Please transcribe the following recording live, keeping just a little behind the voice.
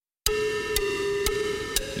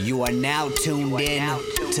You are now tuned in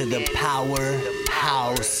to the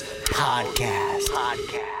Powerhouse Podcast.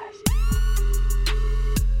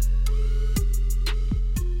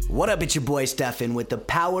 What up, it's your boy Stefan with the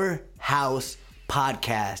Powerhouse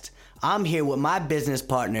Podcast. I'm here with my business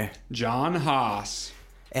partner, John Haas.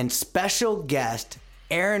 And special guest,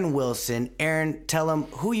 Aaron Wilson. Aaron, tell them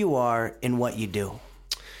who you are and what you do.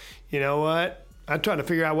 You know what? I'm trying to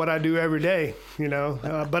figure out what I do every day,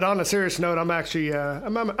 But on a serious note, I'm actually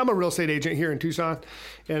I'm a real estate agent here in Tucson,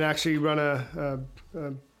 and actually run a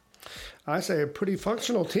pretty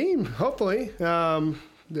functional team. Hopefully,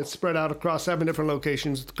 that's spread out across 7 different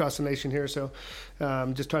locations across the nation here. So,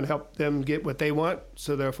 just trying to help them get what they want,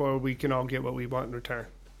 so therefore we can all get what we want in return.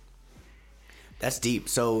 That's deep.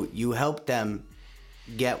 So you help them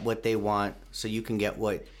get what they want, so you can get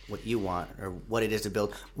what you want, or what it is to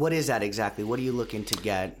build. What is that exactly? What are you looking to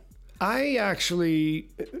get?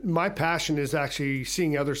 My passion is actually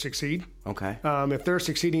seeing others succeed. Okay. If they're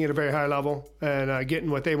succeeding at a very high level and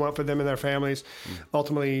getting what they want for them and their families,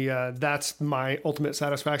 ultimately that's my ultimate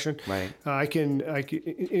satisfaction. Right.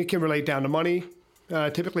 It can relate down to money.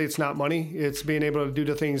 Typically, it's not money. It's being able to do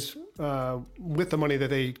the things with the money that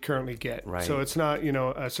they currently get. Right. So it's not,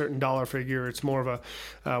 a certain dollar figure. It's more of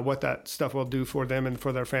a what that stuff will do for them and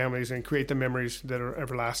for their families and create the memories that are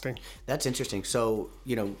everlasting. That's interesting. So,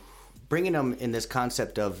 bringing them in this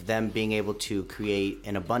concept of them being able to create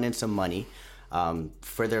an abundance of money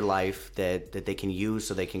for their life that they can use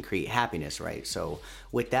so they can create happiness, right? So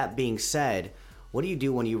with that being said, what do you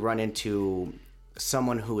do when you run into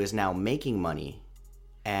someone who is now making money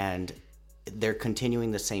and they're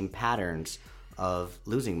continuing the same patterns of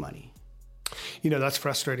losing money? That's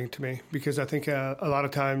frustrating to me, because I think a lot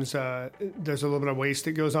of times there's a little bit of waste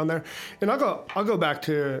that goes on there. And I'll go back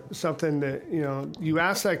to something that, you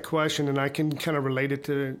asked that question, and I can kind of relate it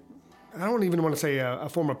to, I don't even want to say a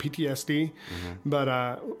form of PTSD, but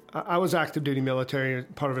I was active duty military,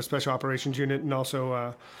 part of a special operations unit, and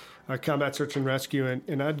also combat search and rescue,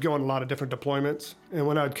 and I'd go on a lot of different deployments. And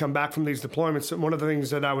when I'd come back from these deployments, one of the things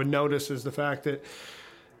that I would notice is the fact that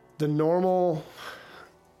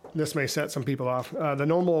this may set some people off. The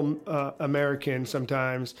normal American,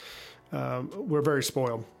 sometimes we're very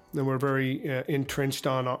spoiled, and we're very entrenched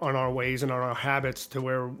on our ways and on our habits, to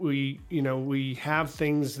where we have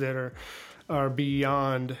things that are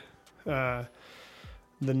beyond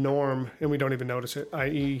the norm, and we don't even notice it.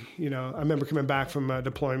 I.e., I remember coming back from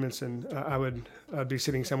deployments, and I'd be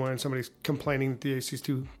sitting somewhere and somebody's complaining that the AC's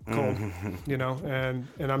too cold, and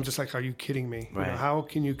I'm just like, are you kidding me? Right. How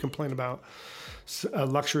can you complain about a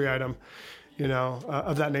luxury item,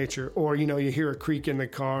 of that nature? Or, you hear a creak in the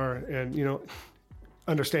car, and,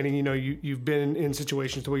 understanding, you've been in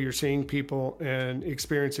situations where you're seeing people and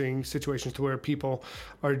experiencing situations to where people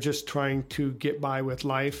are just trying to get by with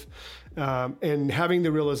life, and having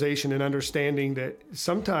the realization and understanding that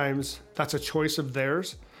sometimes that's a choice of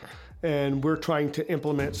theirs, and we're trying to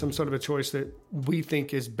implement some sort of a choice that we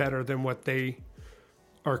think is better than what they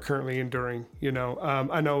are currently enduring.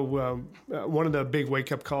 I know one of the big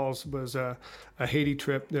wake-up calls was a Haiti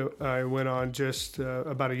trip that I went on just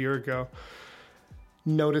about a year ago,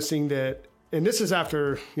 noticing that, and this is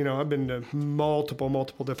after, I've been to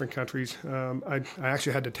multiple different countries. I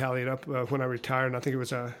actually had to tally it up when I retired, and I think it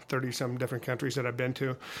was 30-some different countries that I've been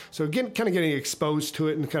to. So again, kind of getting exposed to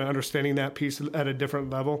it and kind of understanding that piece at a different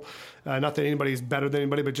level. Not that anybody's better than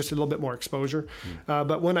anybody, but just a little bit more exposure.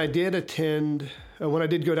 But when I did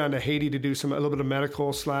go down to Haiti to do a little bit of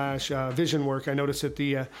medical / vision work, I noticed that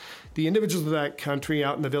the individuals of that country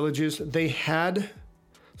out in the villages, they had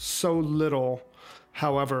so little.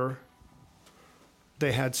 However,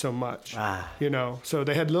 they had so much, so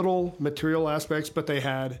they had little material aspects, but they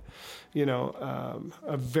had, a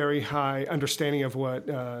very high understanding of what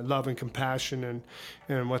love and compassion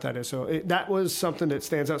and what that is. So that was something that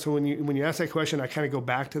stands out. So when you ask that question, I kind of go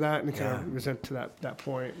back to that and kind of resent to that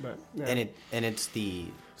point. But yeah. And it's the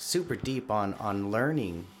super deep on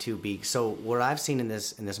learning to be. So what I've seen in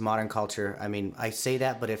this modern culture, I mean, I say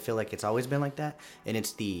that, but I feel like it's always been like that. And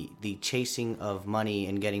it's the chasing of money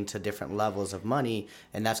and getting to different levels of money,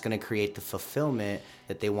 and that's going to create the fulfillment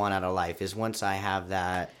that they want out of life. Is once I have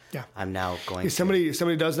that, I'm now going. If somebody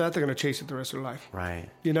does that, they're going to chase it the rest of their life. Right.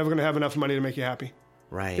 You're never going to have enough money to make you happy.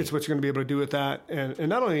 Right. It's what you're going to be able to do with that, and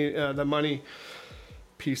not only the money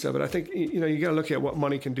piece of it. I think you got to look at what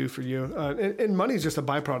money can do for you, and money is just a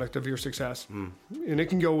byproduct of your success, and it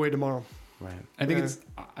can go away tomorrow. Right. I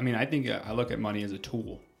think I look at money as a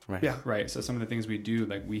tool. Right. Yeah. Right. So some of the things we do,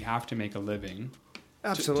 like we have to make a living.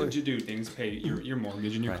 Absolutely. To do things, pay your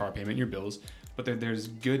mortgage and your car payment, your bills. but there's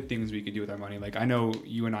good things we could do with our money. Like I know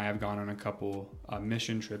you and I have gone on a couple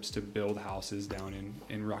mission trips to build houses down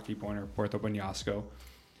in Rocky Point or Puerto Peñasco.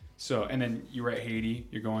 So, and then you were at Haiti,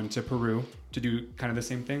 you're going to Peru to do kind of the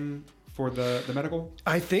same thing for the medical?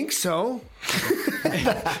 I think so.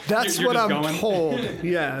 That's You're what I'm going? told.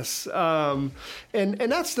 Yes. And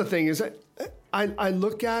that's the thing is that I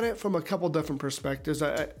look at it from a couple different perspectives.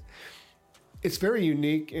 It's very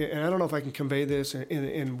unique, and I don't know if I can convey this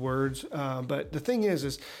in words, but the thing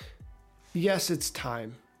is yes, it's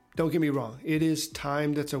time. Don't get me wrong. It is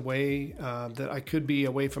time that's away, that I could be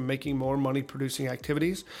away from making more money producing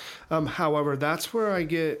activities. However, that's where I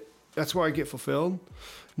get fulfilled,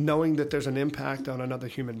 knowing that there's an impact on another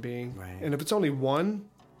human being. Right. And if it's only one,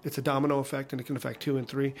 it's a domino effect, and it can affect 2 and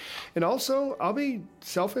 3. And also, I'll be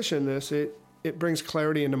selfish in this. It brings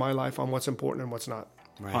clarity into my life on what's important and what's not.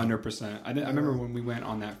 Right. 100%. I remember when we went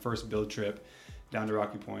on that first build trip down to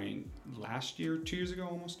Rocky Point last year, 2 years ago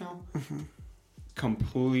almost now. Mm-hmm.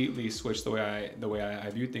 Completely switched the way I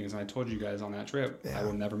view things, and I told you guys on that trip, I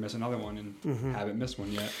will never miss another one, and haven't missed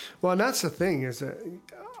one yet. Well, and that's the thing is that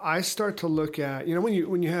I start to look at, when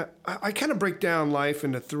you have, I kind of break down life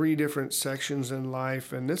into 3 different sections in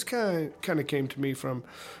life, and this kind of came to me from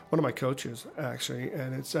one of my coaches actually,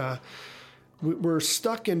 and it's we're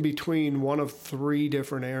stuck in between one of 3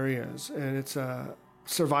 different areas, and it's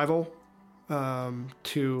survival,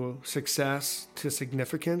 to success, to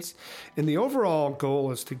significance. And the overall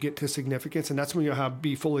goal is to get to significance, and that's when you'll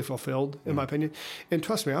be fully fulfilled, in my opinion. And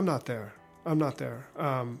trust me, I'm not there.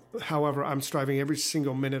 However, I'm striving every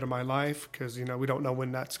single minute of my life, because, we don't know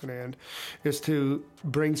when that's going to end, is to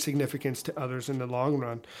bring significance to others in the long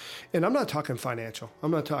run. And I'm not talking financial.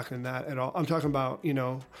 I'm not talking that at all. I'm talking about,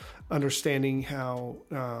 understanding how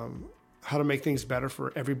to make things better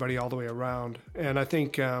for everybody all the way around. And I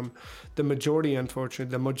think the majority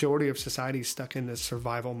of society is stuck in this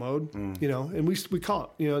survival mode, and we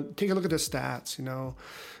call it, take a look at the stats,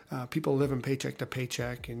 people living paycheck to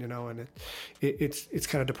paycheck, and, and it's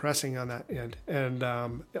kind of depressing on that end. And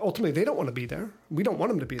ultimately, they don't want to be there. We don't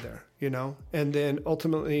want them to be there, And then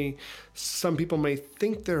ultimately, some people may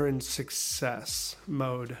think they're in success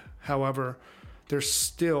mode. However, they're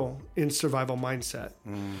still in survival mindset,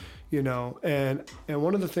 and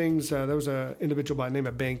one of the things, there was an individual by the name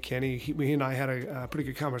of Ben Kenny. He and I had a pretty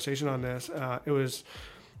good conversation on this. It was,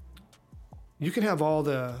 you can have all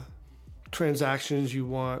the transactions you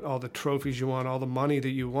want, all the trophies you want, all the money that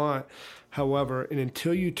you want. However, and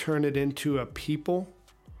until you turn it into a people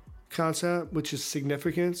concept, which is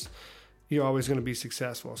significance, you're always going to be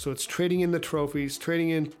successful. So it's trading in the trophies, trading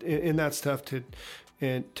in that stuff to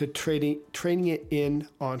training it in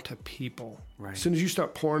onto people. Right. As soon as you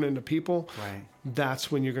start pouring into people, right,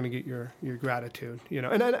 that's when you're going to get your gratitude.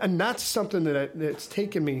 And that's something that's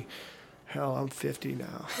taken me. Hell, I'm 50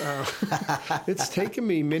 now. It's taken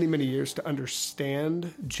me many, many years to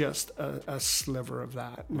understand just a sliver of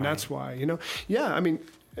that, and that's why. I mean,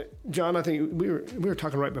 John, I think we were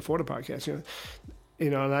talking right before the podcast.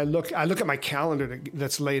 And I look at my calendar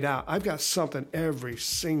that's laid out. I've got something every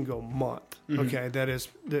single month, okay, that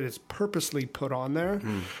is purposely put on there,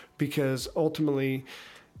 because ultimately,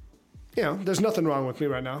 there's nothing wrong with me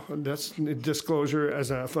right now. That's disclosure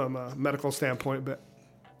from a medical standpoint, but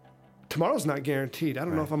tomorrow's not guaranteed. I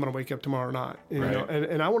don't know if I'm going to wake up tomorrow or not.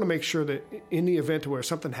 And I want to make sure that in the event where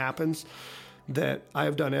something happens, that I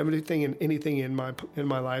have done everything and anything in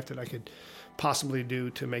my life that I could possibly do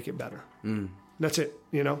to make it better. That's it,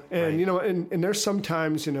 and, and there's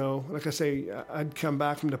sometimes, like I say, I'd come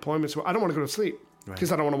back from deployments where I don't want to go to sleep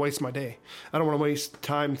because I don't want to waste my day. I don't want to waste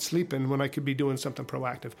time sleeping when I could be doing something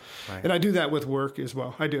proactive. Right. And I do that with work as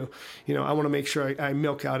well. I do. I want to make sure I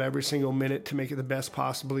milk out every single minute to make it the best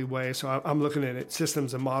possibly way. So I'm looking at it,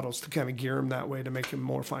 systems and models to kind of gear them that way to make them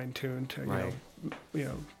more fine-tuned to,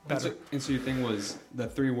 better. And so your thing was, the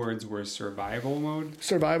 3 words were survival mode?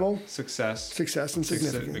 Survival. Success, and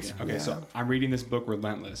significance. Okay, so I'm reading this book,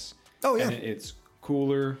 Relentless. Oh, yeah. And it's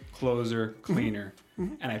cooler, closer, cleaner.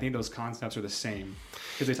 And I think those concepts are the same,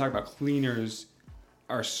 because they talk about cleaners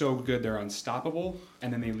are so good they're unstoppable,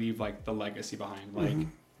 and then they leave like the legacy behind, like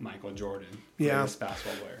Michael Jordan, greatest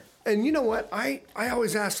basketball player. And you know what? I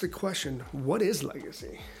always ask the question, what is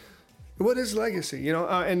legacy? What is legacy?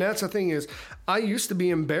 And that's the thing is, I used to be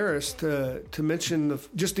embarrassed to mention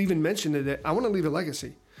just even mention it. I want to leave a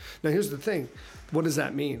legacy. Now, here's the thing. What does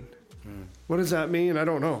that mean? What does that mean? I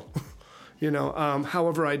don't know.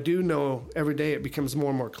 However, I do know every day it becomes more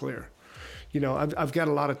and more clear. I've got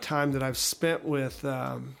a lot of time that I've spent with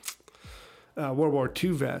World War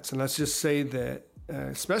II vets, and let's just say that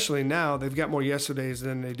especially now, they've got more yesterdays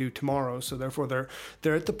than they do tomorrow. So therefore,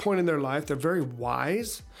 they're at the point in their life, they're very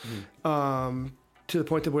wise, to the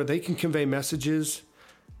point that where they can convey messages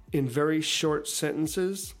in very short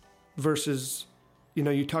sentences versus,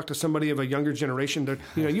 you talk to somebody of a younger generation,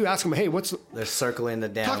 you ask them, hey, they're circling the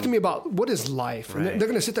down. Talk to me about what is life? Right. And they're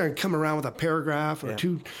going to sit there and come around with a paragraph or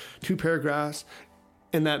two paragraphs,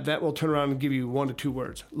 and that will turn around and give you 1 to 2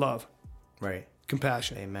 words: love, right,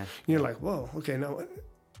 compassion. Amen. And you're like, whoa, okay, no,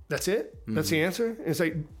 that's it? That's the answer? And it's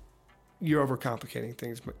like, you're overcomplicating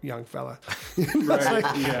things, young fella. Right.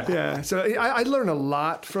 Yeah. So I learn a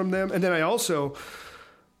lot from them. And then I also,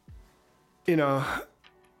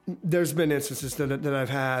 there's been instances that I've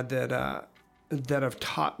had that have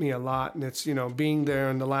taught me a lot. And it's, being there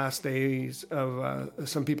in the last days of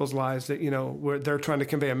some people's lives that, where they're trying to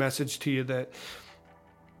convey a message to you that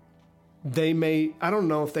I don't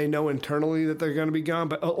know if they know internally that they're going to be gone,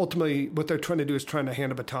 but ultimately what they're trying to do is trying to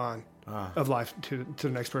hand a baton of life to the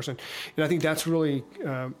next person. And I think that's really,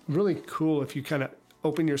 really cool if you kind of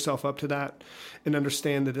open yourself up to that and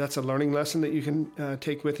understand that that's a learning lesson that you can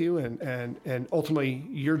take with you. And ultimately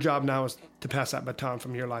your job now is to pass that baton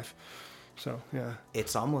from your life. So, yeah.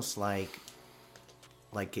 It's almost like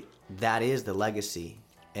that is the legacy.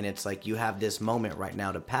 And it's like you have this moment right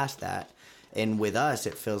now to pass that. And with us,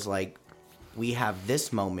 it feels like we have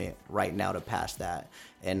this moment right now to pass that.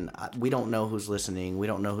 And we don't know who's listening. We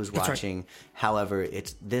don't know who's watching. Right. However,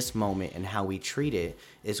 it's this moment, and how we treat it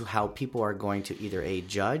is how people are going to either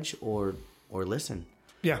judge or listen.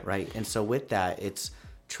 Yeah. Right. And so with that, it's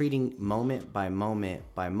treating moment by moment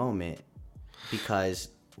by moment, because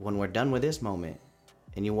when we're done with this moment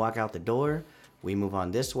and you walk out the door, we move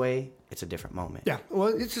on this way. It's a different moment. Yeah. Well,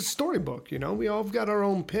 it's a storybook. We all got our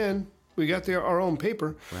own pen. We got our own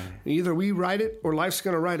paper. Right. Either we write it or life's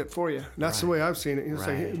going to write it for you. That's the way I've seen it. It's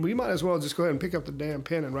like, we might as well just go ahead and pick up the damn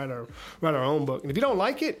pen and write our own book. And if you don't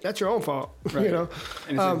like it, that's your own fault. Right. And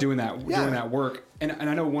it's like doing that work. And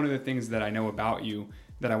I know one of the things that I know about you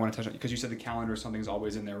that I want to touch on, because you said the calendar, something's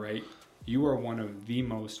always in there, right? You are one of the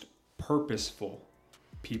most purposeful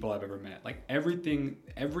people I've ever met. Like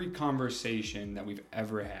every conversation that we've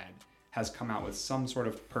ever had has come out with some sort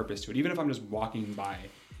of purpose to it. Even if I'm just walking by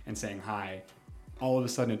and saying hi, all of a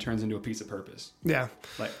sudden it turns into a piece of purpose. Yeah.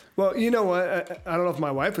 Well, you know what? I don't know if my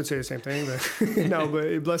wife would say the same thing, but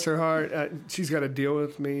but bless her heart, she's got to deal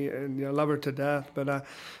with me, and love her to death. But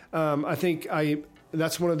I think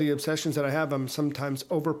that's one of the obsessions that I have. I'm sometimes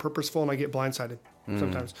over purposeful, and I get blindsided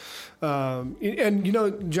sometimes.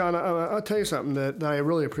 And John, I'll tell you something that I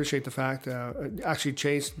really appreciate the fact. Actually,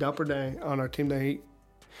 Chase Delper Day on our team day,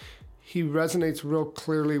 he resonates real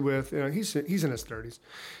clearly with, he's in his 30s.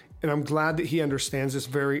 And I'm glad that he understands this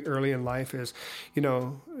very early in life is,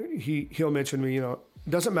 he'll mention to me, it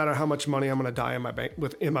doesn't matter how much money I'm going to die in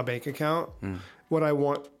my bank account. What I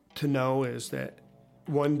want to know is that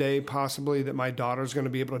one day possibly that my daughter's going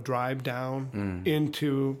to be able to drive down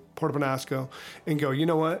into Puerto Penasco and go, you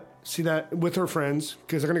know what? See that with her friends,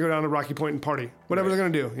 because they're going to go down to Rocky Point and party, whatever they're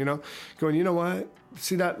going to do, going, you know what?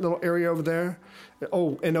 See that little area over there?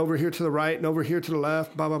 Oh, and over here to the right and over here to the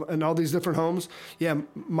left, blah, blah, blah, and all these different homes. Yeah,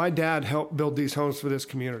 my dad helped build these homes for this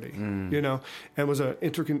community, and was an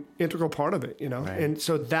integral part of it, Right. And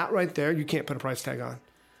so that right there, you can't put a price tag on,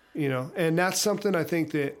 and that's something I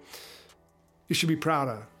think that you should be proud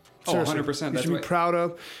of. Seriously. 100%. You should be proud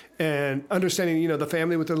of, and understanding, the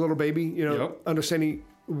family with their little baby, understanding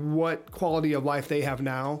what quality of life they have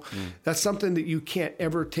now. That's something that you can't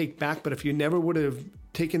ever take back. But if you never would have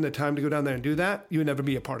taken the time to go down there and do that, you would never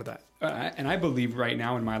be a part of that. And I believe right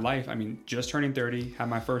now in my life, just turning 30, had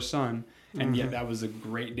my first son, and yet that was a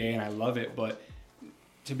great day and I love it. But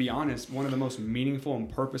to be honest, one of the most meaningful and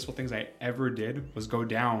purposeful things I ever did was go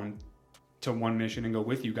down to One Mission and go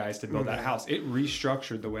with you guys to build that house. It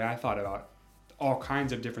restructured the way I thought about all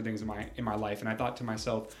kinds of different things in my life. And I thought to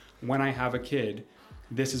myself, when I have a kid,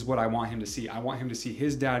 this is what I want him to see. I want him to see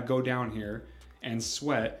his dad go down here and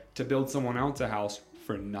sweat to build someone else a house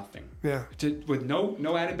for nothing. Yeah. With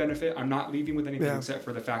no added benefit. I'm not leaving with anything except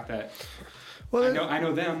for the fact that I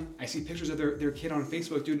know them. I see pictures of their kid on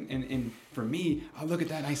Facebook, dude, and for me, I look at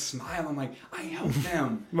that and I smile. I'm like, I helped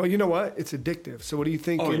them. Well, you know what? It's addictive. So what do you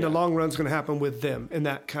think the long run is going to happen with them in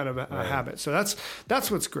that kind of a habit? So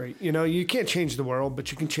that's what's great. You can't change the world,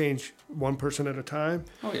 but you can change one person at a time.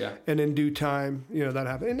 Oh yeah. And in due time, that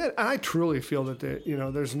happens. And I truly feel that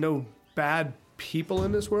there's no bad people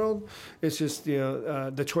in this world. It's just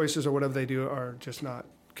the choices or whatever they do are just not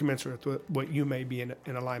commensurate with what you may be in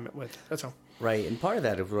alignment with. That's all. Right, and part of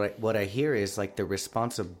that, what I hear is like the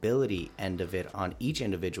responsibility end of it on each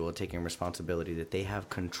individual taking responsibility that they have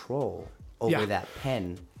control over that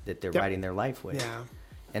pen that they're writing their life with. Yeah.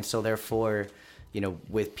 And so therefore,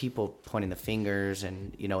 with people pointing the fingers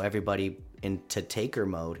and, everybody into taker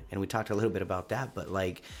mode, and we talked a little bit about that, but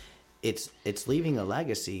like it's leaving a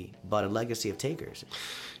legacy, but a legacy of takers.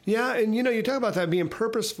 Yeah, and you talk about that being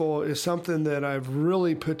purposeful is something that I've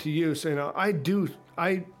really put to use.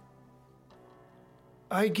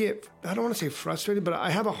 I get, I don't want to say frustrated, but I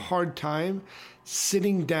have a hard time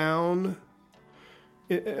sitting down,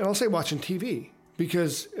 and I'll say watching TV,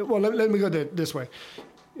 because, well, let me go this way.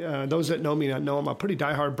 Those that know me know I'm a pretty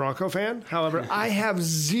diehard Bronco fan. However, I have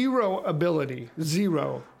zero ability,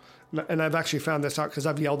 and I've actually found this out because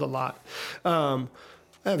I've yelled a lot. I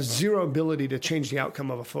have zero ability to change the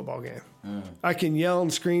outcome of a football game. I can yell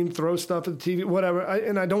and scream, throw stuff at the TV, whatever,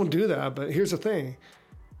 and I don't do that. But here's the thing.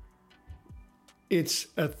 It's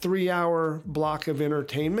a 3-hour block of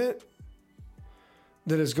entertainment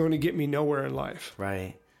that is going to get me nowhere in life.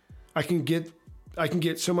 Right. I can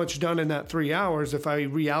get so much done in that 3 hours if I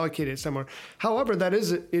reallocate it somewhere. However, it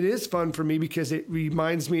is fun for me because it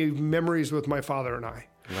reminds me of memories with my father and I.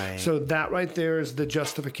 Right. So that right there is the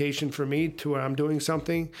justification for me to where I'm doing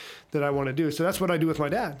something that I want to do. So that's what I do with my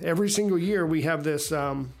dad. Every single year we have this,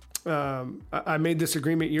 I made this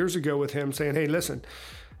agreement years ago with him saying, hey, listen,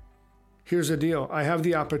 here's the deal. I have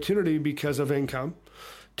the opportunity because of income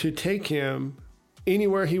to take him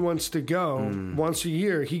anywhere he wants to go. Once a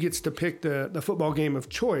year, he gets to pick the football game of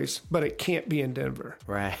choice, but it can't be in Denver.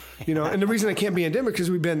 Right. And the reason it can't be in Denver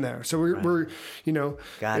because we've been there. So we're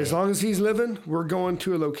as long as he's living, we're going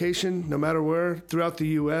to a location no matter where throughout the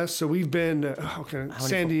U.S. So we've been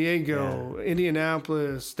San Diego,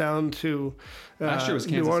 Indianapolis, down to last year was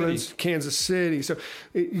New Orleans, Kansas City. So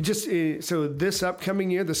so this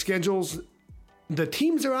upcoming year, the schedules, the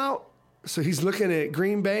teams are out. So he's looking at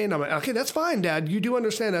Green Bay, and I'm like, okay, that's fine, Dad. You do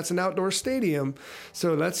understand that's an outdoor stadium.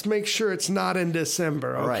 So let's make sure it's not in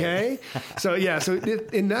December, okay?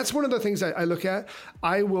 Right. And that's one of the things I look at.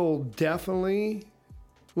 I will definitely,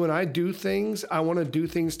 when I do things, I want to do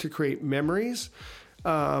things to create memories.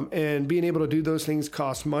 And being able to do those things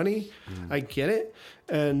costs money. I get it.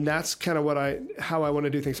 And that's kind of how I want to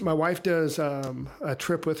do things. My wife does a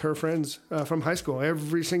trip with her friends from high school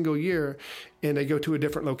every single year, and they go to a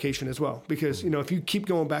different location as well. Because, if you keep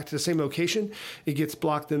going back to the same location, it gets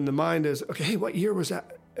blocked in the mind as, okay, hey, what year was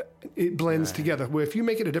that? It blends together. Where if you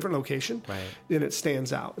make it a different location, then it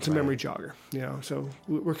stands out. It's a memory jogger. So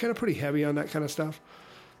we're kind of pretty heavy on that kind of stuff.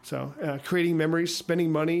 So creating memories,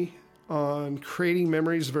 spending money on creating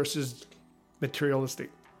memories versus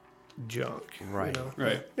materialistic junk. Right.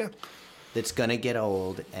 Right. Yeah. It's going to get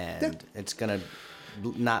old and it's going to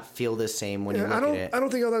not feel the same when you look at it. I don't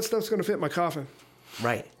think all that stuff's going to fit in my coffin.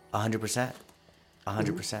 Right. 100%.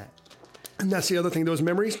 100%. And that's the other thing. Those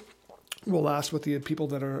memories will last with the people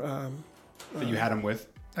that are... that you had them with.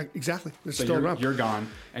 Exactly. They're so still around. You're gone,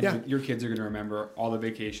 and your kids are going to remember all the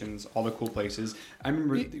vacations, all the cool places. I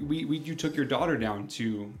remember you took your daughter down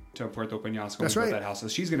to Puerto Peñasco. That's right. That house, so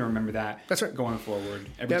she's going to remember that. That's right. Going forward,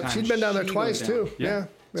 every time she's been down there twice too. Yeah.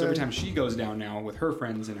 So every time she goes down now with her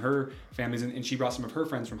friends and her families, and she brought some of her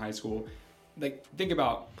friends from high school. Like, think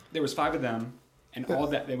about, there was 5 of them, and all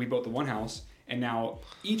of that we built the one house, and now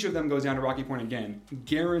each of them goes down to Rocky Point again.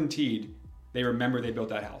 Guaranteed, they remember they built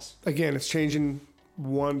that house. Again, it's changing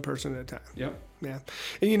one person at a time. Yep. Yeah.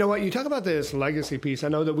 And you know what? You talk about this legacy piece. I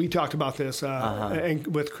know that we talked about this and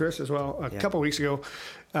with Chris as well a couple of weeks ago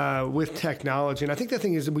with technology. And I think the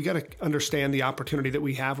thing is that we got to understand the opportunity that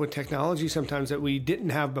we have with technology sometimes that we didn't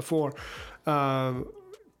have before.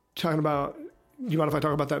 Talking about, you mind if I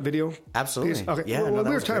talk about that video? Absolutely. Piece? Okay. Yeah, well,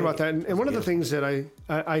 we were talking about that. And one of the things that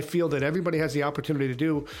I feel that everybody has the opportunity to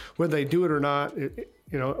do, whether they do it or not,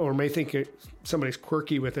 or may think somebody's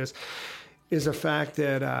quirky with this, is the fact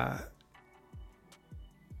that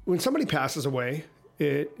when somebody passes away,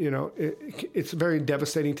 it's very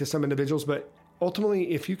devastating to some individuals. But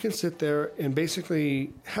ultimately, if you can sit there and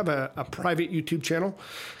basically have a private YouTube channel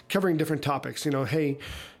covering different topics, hey,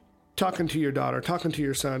 talking to your daughter, talking to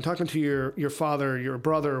your son, talking to your father, your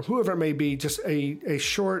brother, whoever it may be, just a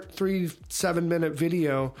short 3-7 minute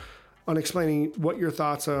video on explaining what your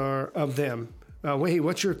thoughts are of them. Hey,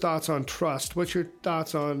 what's your thoughts on trust? What's your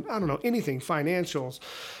thoughts on, I don't know, anything, financials,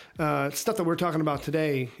 stuff that we're talking about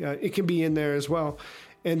today. It can be in there as well.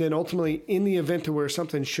 And then ultimately, in the event to where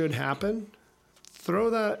something should happen, throw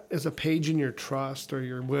that as a page in your trust or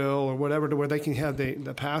your will or whatever, to where they can have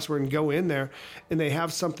the password and go in there and they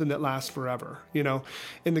have something that lasts forever,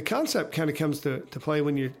 And the concept kind of comes to play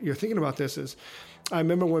when you're thinking about this is, I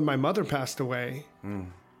remember when my mother passed away,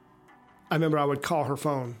 I remember I would call her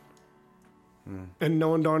phone. And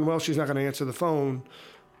knowing darn well she's not going to answer the phone,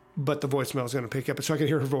 but the voicemail is going to pick up, so I can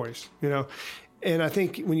hear her voice, you know. And I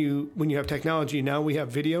think when you have technology, now we have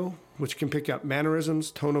video, which can pick up mannerisms,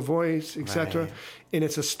 tone of voice, etc. Right. And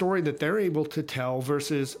it's a story that they're able to tell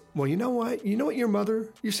versus, well, you know what your mother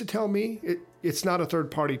used to tell me? It's not a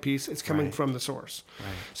third-party piece. It's coming from the source. Right.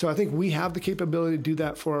 So I think we have the capability to do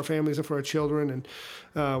that for our families and for our children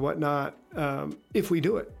and whatnot if we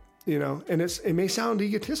do it, you know. And it may sound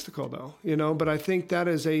egotistical, though, you know, but I think that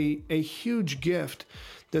is a huge gift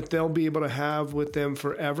that they'll be able to have with them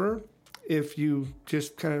forever if you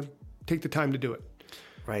just kind of take the time to do it.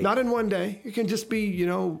 Right. Not in one day. It can just be, you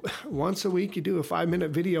know, once a week you do a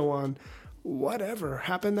 5-minute video on whatever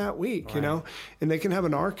happened that week, you know, and they can have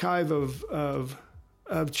an archive of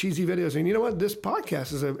cheesy videos. And you know what? This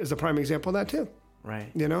podcast is a prime example of that too. Right.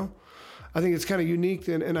 You know, I think it's kind of unique,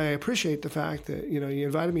 and I appreciate the fact that, you know, you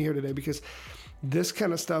invited me here today because this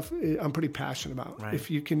kind of stuff I'm pretty passionate about. Right. If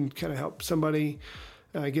you can kind of help somebody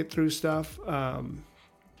get through stuff,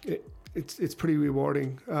 it's pretty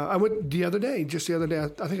rewarding. I went the other day. I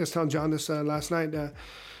think I was telling John this last night.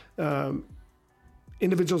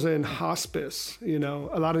 Individuals in hospice, you know,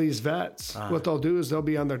 a lot of these vets, what they'll do is they'll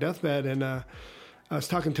be on their deathbed. And I was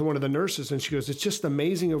talking to one of the nurses, and she goes, "It's just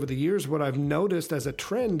amazing over the years. What I've noticed as a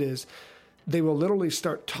trend is they will literally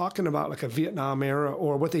start talking about like a Vietnam era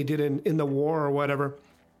or what they did in the war or whatever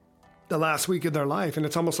the last week of their life, and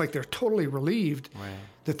it's almost like they're totally relieved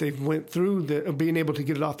that they've went through being able to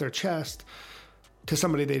get it off their chest to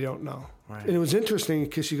somebody they don't know." Right. And it was interesting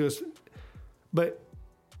because she goes, "But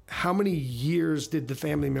how many years did the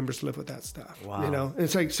family members live with that stuff?" Wow. You know, and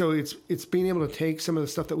it's like, so it's being able to take some of the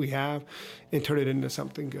stuff that we have and turn it into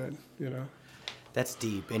something good, you know. That's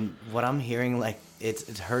deep. And what I'm hearing, like,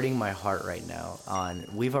 it's hurting my heart right now.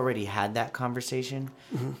 We've already had that conversation,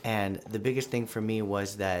 and the biggest thing for me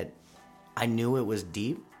was that I knew it was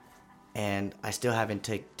deep, and I still haven't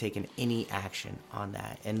taken any action on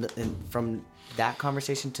that. And from that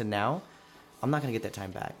conversation to now, I'm not going to get that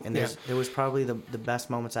time back. And there was probably the best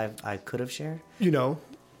moments I could have shared. You know,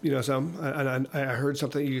 I heard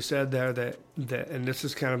something you said there that, and this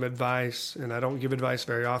is kind of advice, and I don't give advice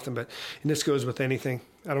very often, and this goes with anything.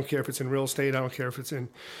 I don't care if it's in real estate. I don't care if it's in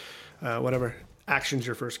whatever. Action's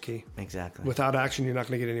your first key. Exactly. Without action, you're not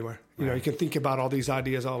going to get anywhere. You know, you can think about all these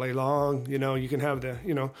ideas all day long. You know, you can have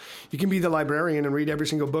you can be the librarian and read every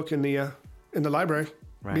single book in the library.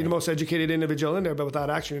 Right. Be the most educated individual in there, but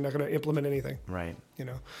without action, you're not going to implement anything. Right. You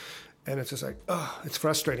know, and it's just like, it's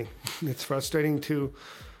frustrating. It's frustrating to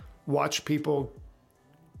watch people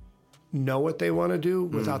know what they want to do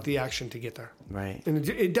without the action to get there. Right. And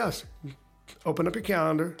it does. Open up your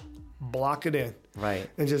calendar, block it in. Right.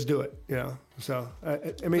 And just do it, you know. So, I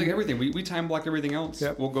mean, like everything. We time block everything else.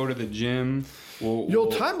 Yep. We'll go to the gym.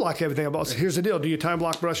 You'll time block everything else. Here's the deal. Do you time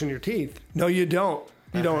block brushing your teeth? No, you don't.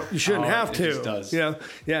 You don't. You shouldn't have to. It just does. You know?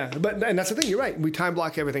 Yeah. And that's the thing. You're right. We time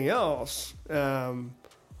block everything else. And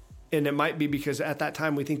it might be because at that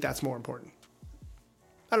time we think that's more important.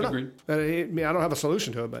 I don't know. I mean, I don't have a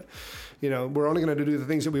solution to it, but, you know, we're only going to do the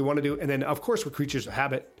things that we want to do. And then, of course, we're creatures of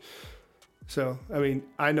habit. So, I mean,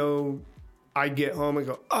 I know I get home and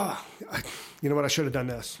go, you know what? I should have done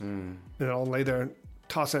this. And I'll lay there and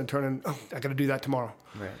toss it and turn and, I got to do that tomorrow.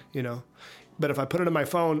 Right. You know, but if I put it in my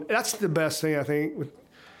phone, that's the best thing, I think,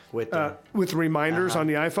 with reminders on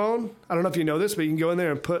the iPhone. I don't know if you know this, but you can go in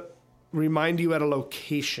there and remind you at a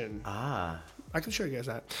location. I can show you guys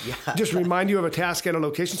that. Yeah. Just remind you of a task at a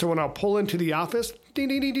location. So when I'll pull into the office, ding,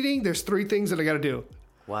 ding, ding, ding, ding, there's 3 things that I got to do.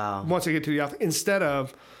 Wow. Once I get to the office, instead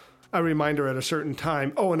of a reminder at a certain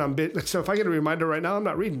time. And I'm so if I get a reminder right now, I'm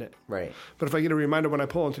not reading it. Right. But if I get a reminder when I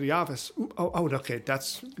pull into the office, okay,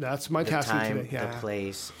 that's my task today. Yeah. The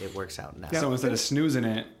place, it works out now. Yeah. So instead of snoozing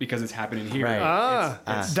it because it's happening here. Right.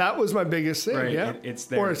 That was my biggest thing. Right. Yeah. It's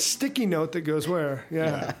there. Or a sticky note that goes where?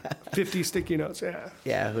 Yeah. 50 sticky notes. Yeah.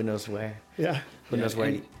 Yeah. Who knows where? Yeah. Who knows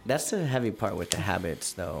where? That's the heavy part with the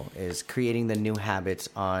habits, though, is creating the new habits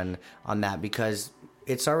on that, because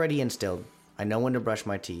it's already instilled. I know when to brush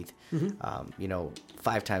my teeth,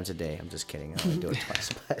 5 times a day. I'm just kidding. I only do it twice.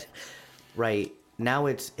 But right now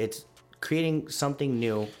it's creating something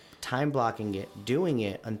new, time blocking it, doing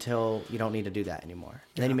it until you don't need to do that anymore.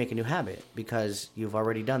 And then you make a new habit because you've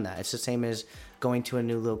already done that. It's the same as going to a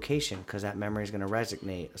new location because that memory is going to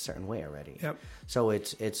resonate a certain way already. Yep. So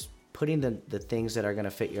it's putting the things that are going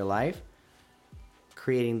to fit your life,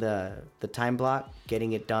 creating the time block,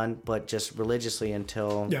 getting it done, but just religiously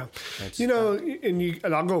until and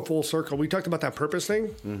I'll go full circle. We talked about that purpose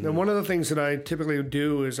thing. And one of the things that I typically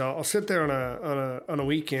do is I'll sit there on a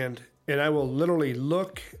weekend and I will literally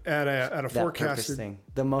look at a That forecasted purpose thing,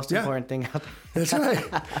 the most important thing out there. That's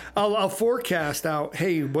right. I'll forecast out,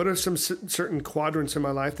 hey, what are some certain quadrants in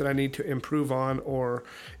my life that I need to improve on, or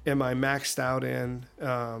am I maxed out in,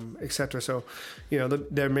 et cetera. So,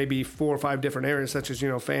 there may be 4 or 5 different areas, such as,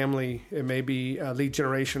 family. It may be lead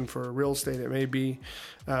generation for real estate. It may be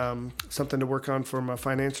something to work on from a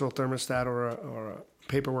financial thermostat or a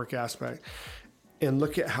paperwork aspect. And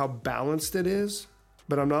look at how balanced it is.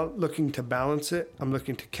 But I'm not looking to balance it. I'm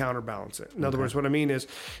looking to counterbalance it. In other words, what I mean is,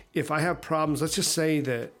 if I have problems, let's just say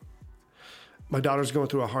that my daughter's going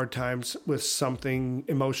through a hard time with something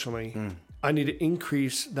emotionally. I need to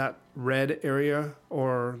increase that red area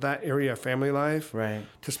or that area of family life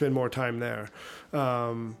to spend more time there.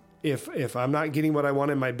 If I'm not getting what I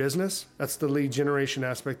want in my business, that's the lead generation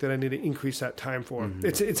aspect that I need to increase that time for.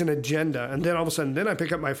 It's an agenda. And then all of a sudden, I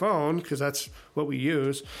pick up my phone, because that's what we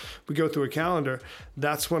use. We go through a calendar.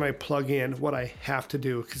 That's when I plug in what I have to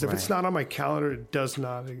do. Because if it's not on my calendar, it doesn't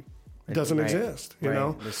exist, you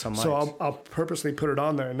know? So I'll purposely put it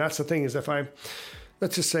on there. And that's the thing is,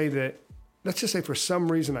 let's just say for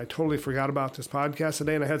some reason I totally forgot about this podcast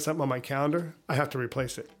today and I had something on my calendar, I have to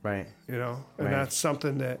replace it. Right. And that's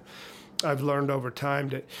something that I've learned over time,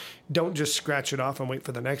 that don't just scratch it off and wait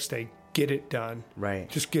for the next day. Get it done. Right.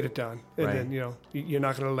 Just get it done. And then, you're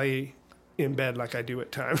not going to lay in bed like I do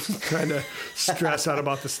at times, trying to stress out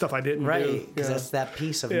about the stuff I didn't do. Right. Because that's that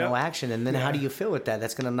piece of no action. And then how do you feel with that?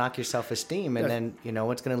 That's going to knock your self-esteem. And then,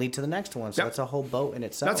 it's going to lead to the next one. So it's a whole boat in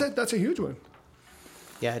itself. That's a huge one.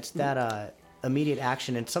 Yeah, it's that immediate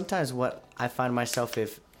action. And sometimes what I find myself,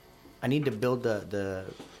 if I need to build the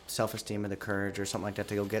self-esteem or the courage or something like that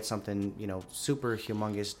to go get something, super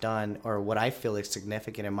humongous done, or what I feel is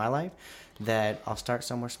significant in my life, that I'll start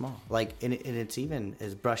somewhere small. Like, and it's even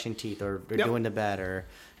as brushing teeth or doing the bed, or,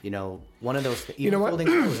 one of those, folding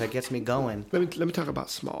clothes that gets me going. Let me talk about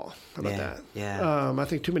small. How about that? Yeah. I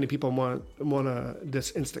think too many people want this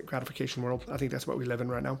instant gratification world. I think that's what we live in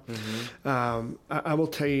right now. I will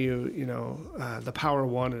tell you, the power of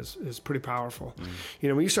one is pretty powerful.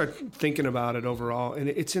 When you start thinking about it overall, and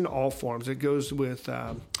it's in all forms. It goes with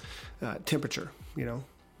temperature.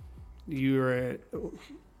 You're at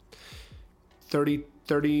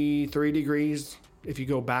 33 degrees. If you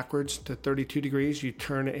go backwards to 32 degrees, you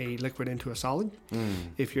turn a liquid into a solid.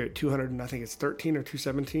 If you're at 200, and I think it's 13 or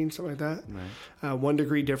 217, something like that. Right. 1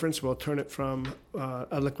 degree difference will turn it from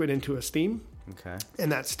a liquid into a steam. Okay.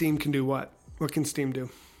 And that steam can do what? What can steam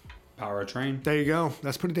do? Power a train. There you go.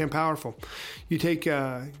 That's pretty damn powerful. You take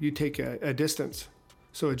a distance.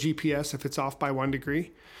 So a GPS, if it's off by 1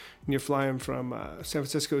 degree, and you're flying from San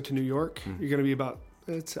Francisco to New York, you're going to be about,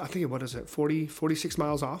 I think, 46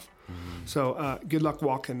 miles off. So good luck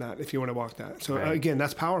walking that if you want to walk that. So again,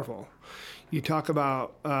 that's powerful. You talk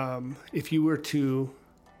about if you were to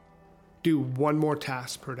do one more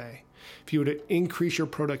task per day, if you were to increase your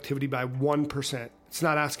productivity by 1%, it's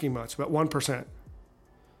not asking much, but 1%,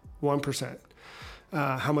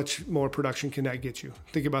 how much more production can that get you?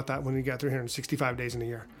 Think about that when you got 365 days in a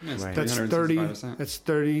year. That's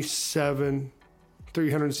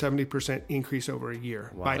 370% increase over a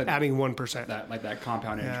year by adding 1%. That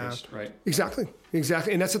compound interest, right? Exactly. And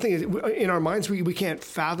that's the thing. In our minds, we can't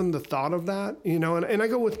fathom the thought of that, And I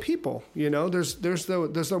go with people, there's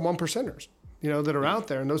the one percenters, that are out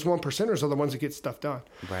there, and those 1%ers are the ones that get stuff done.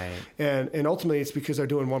 Right. And ultimately, it's because they're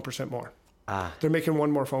doing 1% more. They're making one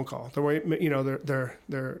more phone call.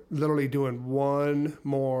 They're literally doing one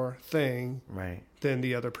more thing than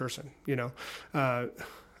the other person.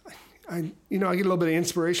 I get a little bit of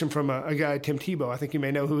inspiration from a guy, Tim Tebow. I think you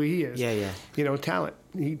may know who he is. Yeah. Talent.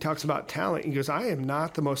 He talks about talent. He goes, I am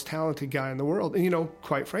not the most talented guy in the world. And,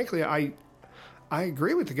 quite frankly, I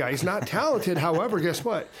agree with the guy. He's not talented. However, guess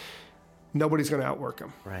what? Nobody's going to outwork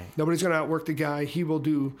him. Right. Nobody's going to outwork the guy. He will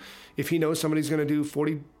do, if he knows somebody's going to do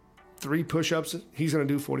 43 push-ups, he's going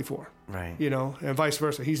to do 44. Right. And vice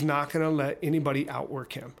versa. He's not going to let anybody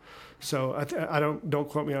outwork him. So I don't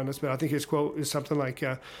quote me on this, but I think his quote is something like,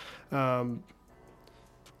 what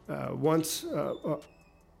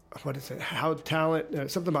is it? How talent,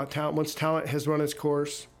 something about talent. Once talent has run its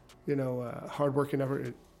course, hard work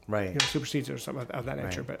never supersedes it, or something of that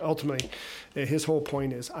nature. But ultimately, his whole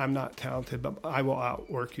point is, I'm not talented, but I will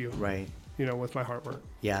outwork you. Right. With my hard work.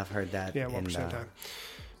 Yeah, I've heard that. Yeah, 1% time.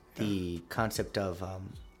 The concept of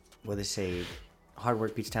what they say, hard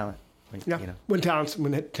work beats talent. When talents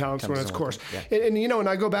run its course. Yeah. And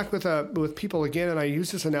I go back with people again, and I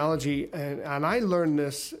use this analogy, and I learned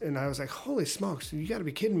this, and I was like, holy smokes, you got to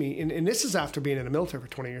be kidding me. And this is after being in the military for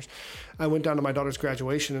 20 years. I went down to my daughter's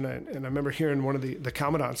graduation, and I remember hearing one of the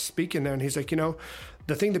commandants speaking there, and he's like,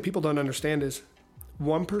 the thing that people don't understand is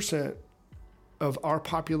 1% of our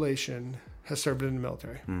population has served in the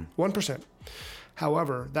military. 1%.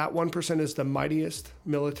 However, that 1% is the mightiest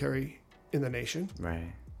military in the nation.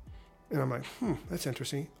 Right. And I'm like, that's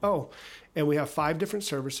interesting. Oh, and we have 5 different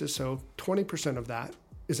services, so 20% of that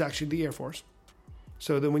is actually the Air Force.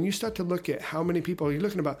 So then when you start to look at how many people, you're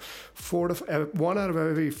looking about 1 out of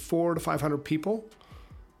every 400 to 500 people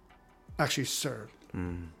actually served.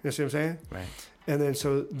 You see what I'm saying? Right. And then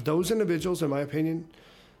so those individuals, in my opinion,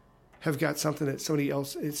 have got something that somebody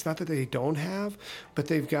else, it's not that they don't have, but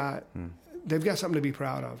they've got something to be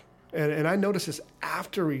proud of. And I noticed this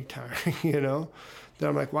after retiring, that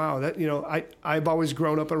I'm like, wow, that, I've always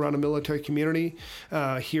grown up around a military community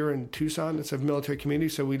here in Tucson. It's a military community.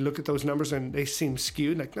 So we look at those numbers and they seem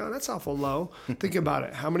skewed. Like, no, that's awful low. Think about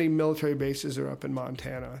it. How many military bases are up in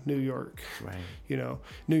Montana, New York, right.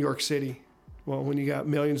 New York City? Well, when you got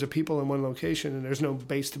millions of people in one location and there's no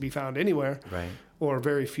base to be found anywhere, right, or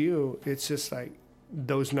very few, it's just like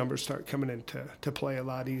those numbers start coming into play a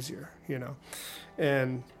lot easier,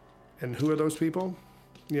 And who are those people?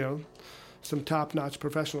 Some top-notch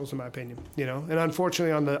professionals, in my opinion, And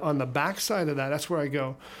unfortunately, on the backside of that, that's where I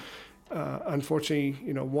go. Unfortunately,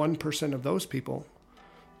 1% of those people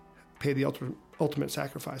pay the ultimate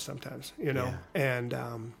sacrifice sometimes, Yeah. And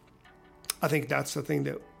I think that's the thing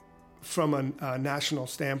that, from a national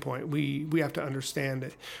standpoint, we have to understand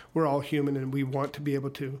that we're all human and we want to be able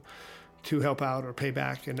to help out or pay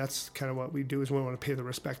back, and that's kind of what we do. Is we want to pay the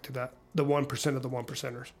respect to the 1% of the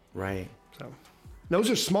 1%ers. Right. So. Those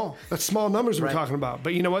are small. That's small numbers we're talking about.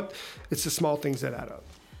 But you know what? It's the small things that add up.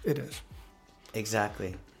 It is.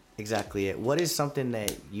 Exactly it. What is something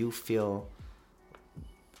that you feel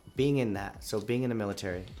being in the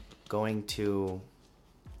military, going to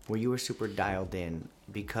where you were super dialed in,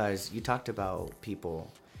 because you talked about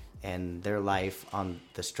people and their life on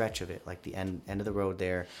the stretch of it, like the end of the road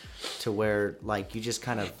there, to where like you just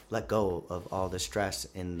kind of let go of all the stress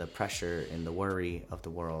and the pressure and the worry of the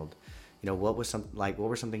world. What were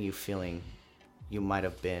something you feeling you might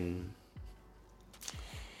have been?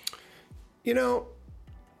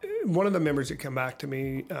 One of the memories that come back to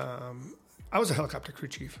me, I was a helicopter crew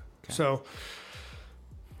chief. Okay. So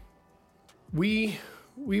we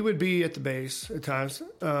would be at the base at times,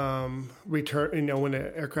 when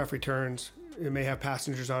the aircraft returns, it may have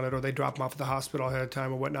passengers on it, or they drop them off at the hospital ahead of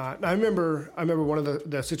time or whatnot. And I remember one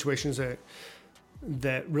of the situations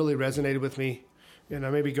that really resonated with me. And I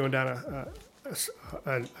may be going down a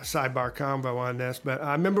sidebar combo on this, but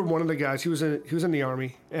I remember one of the guys. He was in the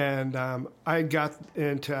Army, and I got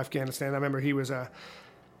into Afghanistan. I remember he was a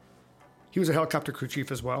helicopter crew chief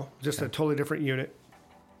as well, just a totally different unit.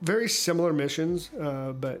 Very similar missions,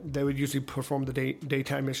 but they would usually perform the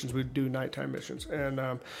daytime missions. We'd do nighttime missions, and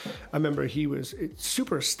I remember he was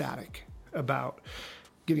super ecstatic about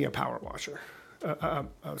getting a power washer, a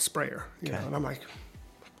sprayer, and I'm like,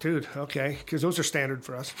 dude, okay, because those are standard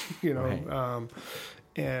for us, Right.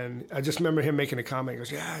 And I just remember him making a comment. He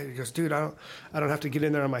goes, "Yeah." He goes, "Dude, I don't have to get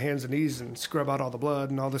in there on my hands and knees and scrub out all the blood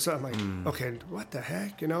and all this." I'm like, "Okay, what the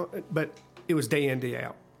heck?" But it was day in, day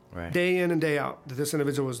out, right. Day in and day out that this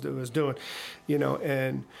individual was doing,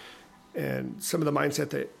 and some of the mindset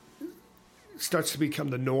that starts to become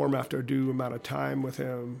the norm after a due amount of time with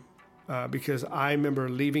him, because I remember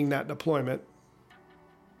leaving that deployment,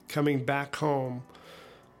 coming back home.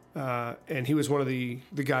 And he was one of the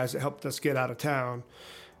guys that helped us get out of town.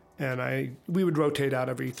 And we would rotate out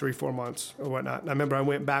every 3-4 months or whatnot. And I remember I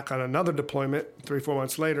went back on another deployment 3-4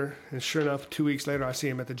 months later, and sure enough, 2 weeks later, I see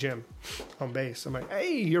him at the gym on base. I'm like,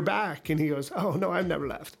 "Hey, you're back." And he goes, "Oh, no, I've never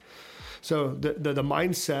left." So the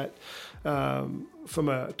mindset, from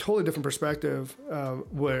a totally different perspective,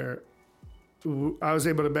 where I was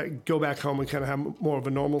able to go back home and kind of have more of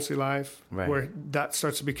a normalcy life, right. Where that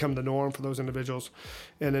starts to become the norm for those individuals.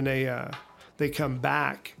 And then they come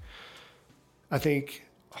back, I think,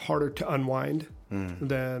 harder to unwind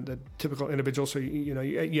than the typical individual. So,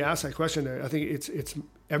 you ask that question there. I think it's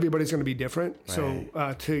everybody's going to be different. Right.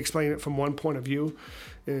 So to explain it from one point of view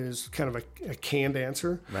is kind of a canned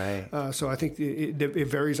answer. Right. So I think it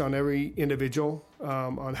varies on every individual,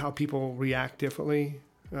 on how people react differently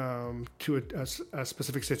to a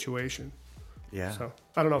specific situation. Yeah. So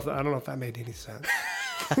I don't know if that made any sense.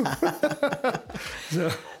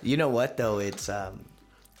 So. You know what though? It's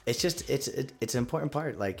it's just it's an important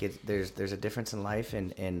part. Like there's a difference in life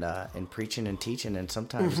and in preaching and teaching, and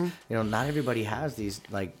sometimes not everybody has these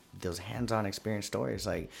like those hands-on experience stories.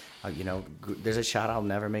 Like there's a shot I'll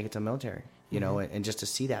never make it to the military. And just to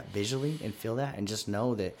see that visually and feel that and just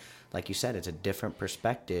know that, like you said, it's a different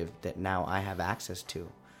perspective that now I have access to,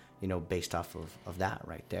 based off of that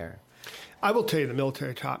right there. I will tell you, the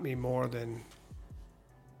military taught me more than.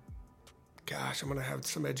 Gosh, I'm going to have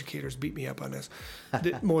some educators beat me up on this.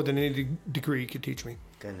 More than any degree could teach me.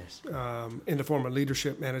 Goodness. In the form of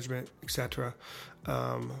leadership, management, etc.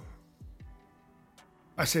 I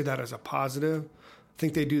say that as a positive. I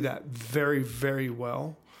think they do that very, very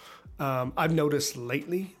well. I've noticed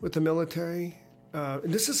lately with the military,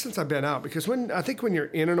 and this is since I've been out, because when you're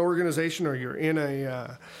in an organization or you're in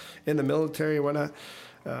the military and whatnot,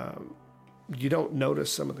 you don't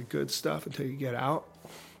notice some of the good stuff until you get out.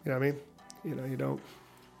 You know what I mean? You don't.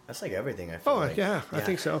 That's like everything, I feel like. Yeah, I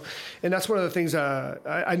think so. And that's one of the things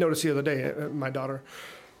I noticed the other day. My daughter,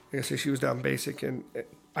 I guess she was down basic, and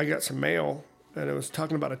I got some mail, and it was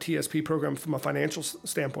talking about a TSP program from a financial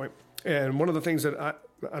standpoint. And one of the things that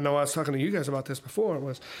I know I was talking to you guys about this before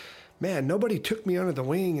was, man, nobody took me under the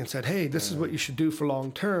wing and said, hey, this is what you should do for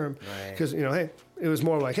long term. Because, hey, it was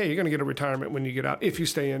more like, hey, you're going to get a retirement when you get out if you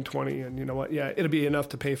stay in 20. And you know what? Yeah, it'll be enough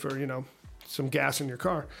to pay for, some gas in your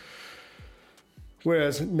car.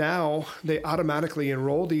 Whereas now they automatically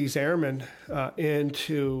enroll these airmen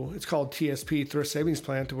into, it's called TSP, Thrift Savings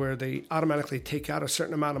Plan, to where they automatically take out a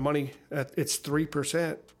certain amount of money. It's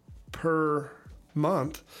 3% per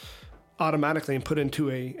month automatically and put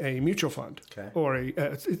into a mutual fund. Okay. Or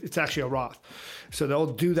it's actually a Roth. So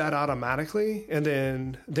they'll do that automatically, and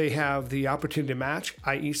then they have the opportunity to match,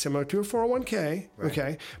 i.e. similar to a 401k. Right.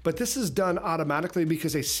 Okay. But this is done automatically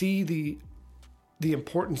because they see the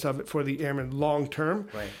importance of it for the airmen long term,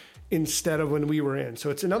 right, instead of when we were in.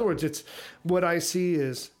 So in other words, it's what I see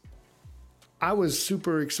is I was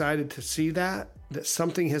super excited to see that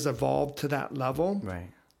something has evolved to that level. Right.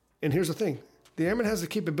 And here's the thing. The airman has the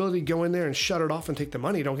capability to go in there and shut it off and take the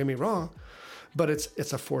money. Don't get me wrong, but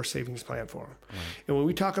it's a forced savings plan for them. Right. And when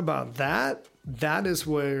we talk about that is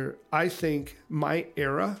where I think my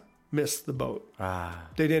era missed the boat.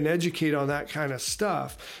 They didn't educate on that kind of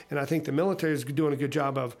stuff. And I think the military is doing a good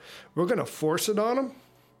job of, we're going to force it on them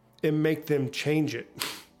and make them change it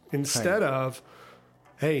instead of,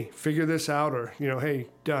 hey, figure this out, or, hey,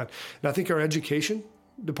 done. And I think our education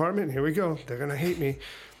department, here we go, they're going to hate me.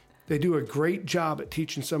 They do a great job at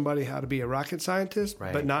teaching somebody how to be a rocket scientist,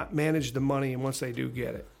 right, but not manage the money once they do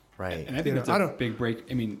get it. Right. And I think that's a big break.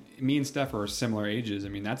 I mean, me and Steph are similar ages. I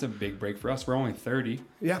mean, that's a big break for us. We're only 30.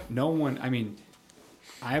 Yeah. No one,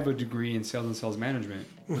 I have a degree in sales and sales management.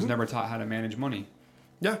 Was never taught how to manage money.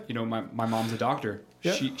 Yeah. My mom's a doctor.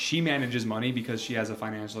 Yeah. She manages money because she has a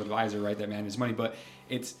financial advisor, right, that manages money. But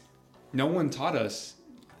no one taught us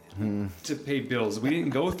to pay bills. We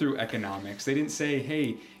didn't go through economics. They didn't say,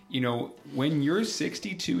 hey, when you're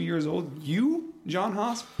 62 years old, you, John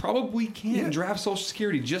Haas, probably can't draft Social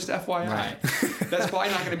Security, just FYI. Right. That's probably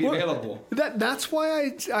not going to be available. That's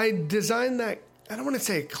why I designed that. I don't want to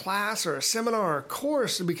say a class or a seminar or a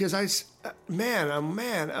course, because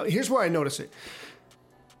here's where I notice it.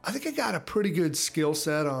 I think I got a pretty good skill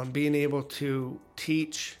set on being able to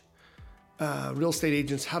teach real estate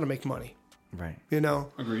agents how to make money. Right.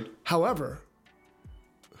 Agreed. However,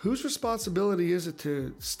 whose responsibility is it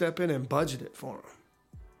to step in and budget it for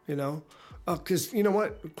them? Because you know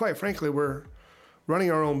what? Quite frankly, we're running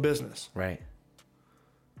our own business. Right.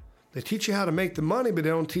 They teach you how to make the money, but they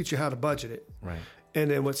don't teach you how to budget it. Right. And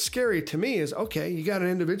then what's scary to me is, okay, you got an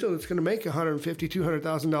individual that's going to make $150,000,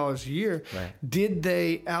 $200,000 a year. Right. Did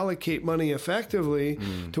they allocate money effectively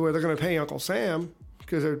to where they're going to pay Uncle Sam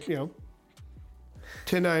because they're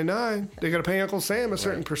 1099? They got to pay Uncle Sam a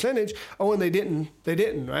certain percentage. Oh, and they didn't,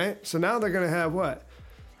 right? So now they're going to have what?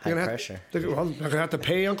 High pressure. They're going to have to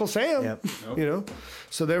pay Uncle Sam. Yep. Nope.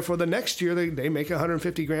 So therefore, the next year they make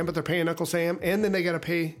 $150,000, but they're paying Uncle Sam, and then they got to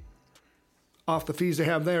pay off the fees they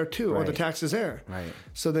have there too, or the taxes there. Right.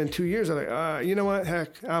 So then 2 years, they're like, you know what?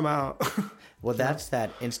 Heck, I'm out. Well, that's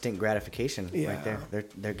that instant gratification right there.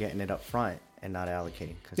 They're getting it up front and not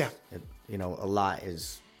allocating, because a lot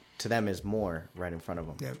to them is more right in front of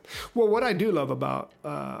them. Yeah. Well, what I do love about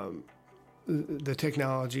the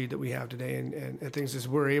technology that we have today and things is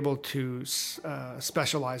we're able to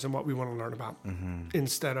specialize in what we want to learn about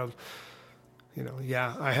instead of,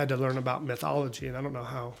 I had to learn about mythology, and I don't know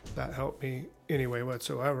how that helped me anyway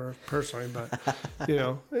whatsoever personally, but,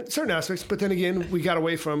 certain aspects. But then again, we got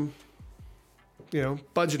away from,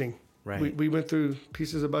 budgeting. Right. We went through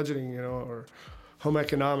pieces of budgeting, or home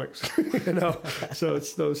economics, so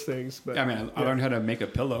it's those things. But I mean, I learned how to make a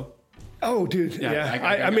pillow. Oh, dude, yeah.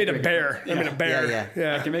 I made a bear. I made a bear.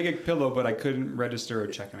 Yeah. I can make a pillow, but I couldn't register a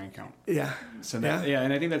checking account. Yeah. So that,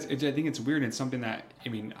 and I think it's weird. It's something that, I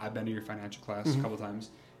mean, I've been to your financial class a couple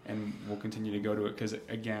times, and we'll continue to go to it because,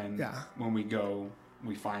 again, when we go,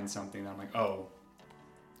 we find something that I'm like, oh,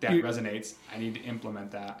 that resonates. I need to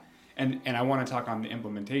implement that. And I want to talk on the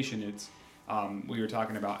implementation. It's we were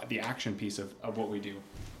talking about the action piece of what we do,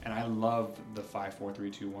 and I love the 5, 4,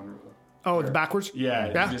 3, 2, 1 rule. Oh, it's backwards?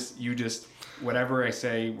 Yeah. You just whatever I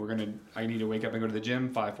say, I need to wake up and go to the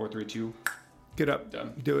gym. 5, 4, 3, 2. Get up.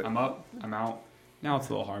 Done. Do it. I'm up. I'm out. Now it's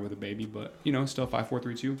a little hard with a baby, but still 5, 4,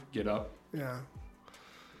 3, 2. Get up. Yeah.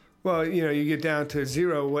 Well, you get down to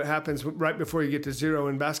 0. What happens right before you get to 0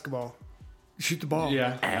 in basketball? You shoot the ball.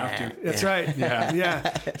 Yeah, you have to. That's right.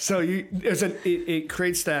 Yeah. So it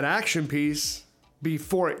creates that action piece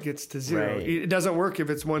before it gets to 0. Right. It doesn't work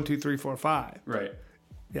if it's 1, 2, 3, 4, 5. Right.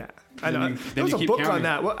 Yeah, I know. There was a book on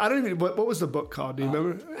that. I don't even. What was the book called? Do you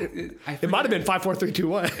remember? It might have been 5, 4, 3, 2,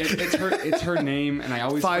 1. It's her name, and I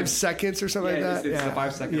always 5 seconds or something like that. It's the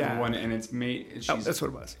 5 second one, and it's made. That's what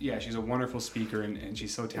it was. Yeah, she's a wonderful speaker, and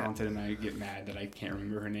she's so talented, and I get mad that I can't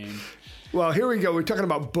remember her name. Well, here we go. We're talking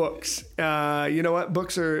about books. You know what?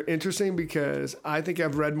 Books are interesting because I think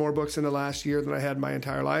I've read more books in the last year than I had my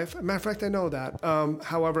entire life. Matter of fact, I know that.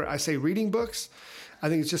 However, I say reading books. I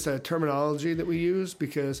think it's just a terminology that we use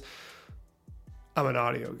because I'm an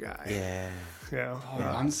audio guy. Yeah.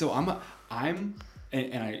 I'm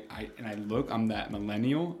that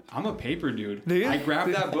millennial. I'm a paper dude. Do you? I grab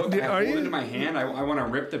that book, I hold it in my hand. I want to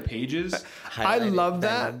rip the pages. I love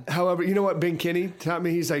that. However, you know what Ben Kinney taught me?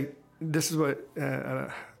 He's like, this is what,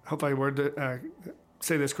 hope I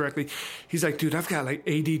say this correctly. He's like, dude, I've got like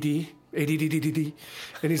ADD.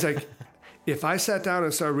 And he's like, if I sat down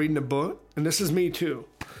and started reading a book, and this is me too,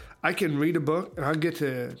 I can read a book and I'll get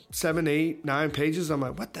to 7, 8, 9 pages. I'm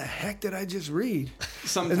like, what the heck did I just read?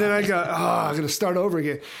 Sometimes. And then I go, I'm going to start over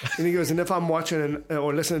again. And he goes, and if I'm watching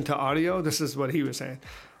or listening to audio, this is what he was saying.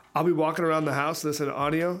 I'll be walking around the house listening to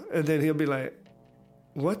audio, and then he'll be like,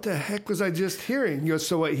 what the heck was I just hearing? He goes,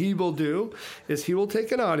 so what he will do is he will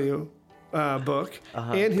take an audio book,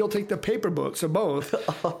 and he'll take the paper book, so both,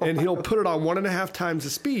 and he'll put it on 1.5 times the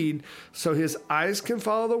speed so his eyes can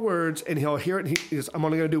follow the words, and he'll hear it. And he goes, I'm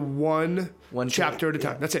only going to do one chapter at a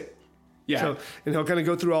time. That's it. Yeah. So, and he'll kind of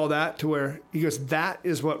go through all that to where he goes, that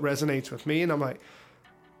is what resonates with me. And I'm like,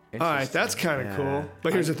 all right, that's kind of cool.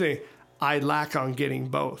 But here's the thing. I lack on getting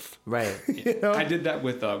both. Right. I did that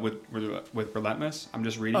with Relentless. I'm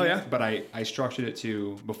just reading it, but I structured it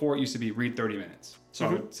to, before it used to be read 30 minutes. So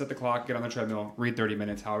I would set the clock, get on the treadmill, read 30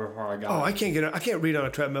 minutes, however far I got. Oh, I can't read on a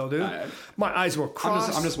treadmill, dude. My eyes will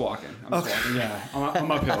cross. I'm just walking. Yeah, I'm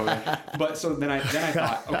uphill. But so then I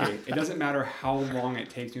thought, okay, it doesn't matter how long it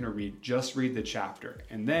takes you to read, just read the chapter.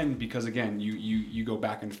 And then, because again, you go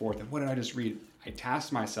back and forth, and what did I just read? I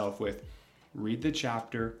tasked myself with read the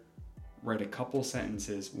chapter, write a couple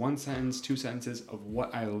sentences, 1 sentence, 2 sentences of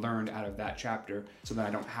what I learned out of that chapter, so that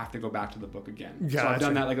I don't have to go back to the book again. Gotcha. So I've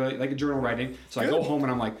done that like a journal writing. So I go home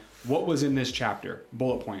and I'm like, what was in this chapter?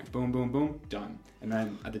 Bullet point, boom, boom, boom, done. And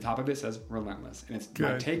then at the top of it says Relentless, and it's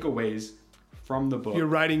my takeaways from the book. You're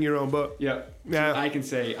writing your own book. Yeah.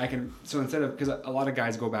 So instead of, because a lot of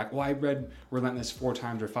guys go back, well, I read Relentless 4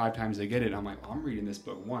 times or 5 times to get it. I'm like, well, I'm reading this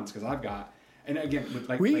book once because I've got, and again,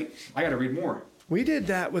 I got to read more. We did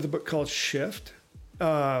that with a book called Shift.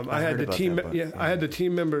 I had the team. I had the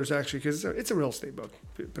team members actually, because it's a real estate book,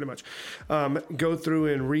 pretty much. Go through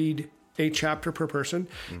and read a chapter per person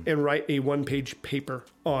and write a 1-page paper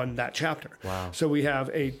on that chapter. Wow! So we have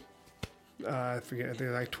I think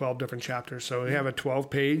like 12 different chapters. So we have a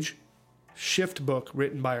 12-page Shift book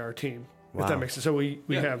written by our team. Wow. If that makes sense. So we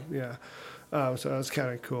have. So that's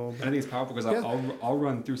kind of cool. And I think it's powerful because I'll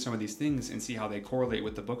run through some of these things and see how they correlate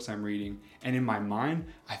with the books I'm reading. And in my mind,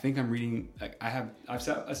 I think I'm reading, like I've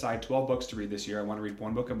set aside 12 books to read this year. I want to read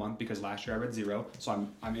 1 book a month because last year I read 0. So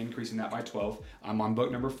I'm increasing that by 12. I'm on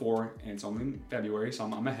book number 4 and it's only in February, so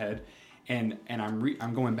I'm ahead. And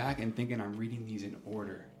I'm going back and thinking I'm reading these in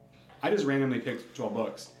order. I just randomly picked 12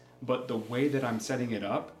 books, but the way that I'm setting it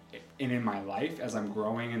up, and in my life as I'm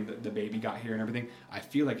growing and the baby got here and everything, I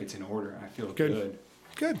feel like it's in order and I feel good.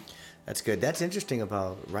 That's good. That's interesting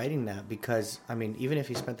about writing that, because I mean, even if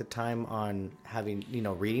you spent the time on having,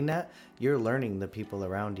 reading that, you're learning the people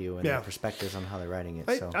around you and their perspectives on how they're writing it.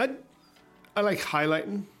 I like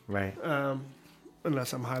highlighting. Right.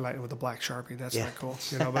 unless I'm highlighting with a black Sharpie. That's Yeah. not cool,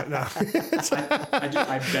 you know. But no,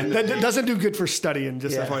 I bend the that page. doesn't do good for studying.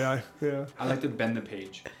 Just Yeah. FYI. Yeah. I like to bend the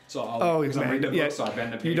page. So I'll, Oh, because I'm man. reading a Yeah. book, so I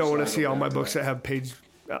bend the page. You don't so want I to go see all back my to books it. that have page.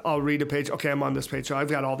 I'll read a page. Okay, I'm on this page. So I've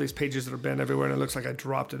got all these pages that are bent everywhere, and it looks like I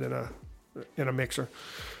dropped it in a mixer.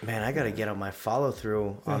 Man, I got to get on my follow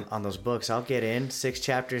through on those books. I'll get in 6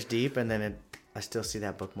 chapters deep, and then I still see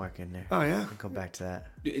that bookmark in there. Oh yeah. I'll go back to that.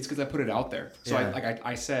 It's because I put it out there. So Yeah.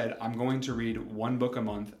 I said I'm going to read 1 book a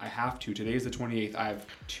month. I have to. Today is the 28th. I have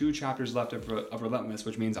 2 chapters left of Relentless,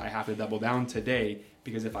 which means I have to double down today.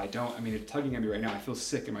 Because if I don't, I mean, it's tugging at me right now. I feel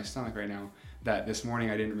sick in my stomach right now that this morning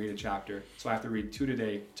I didn't read a chapter. So I have to read 2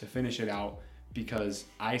 today to finish it out. Because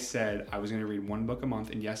I said I was going to read 1 book a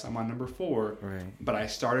month, and yes, I'm on number 4. Right. But I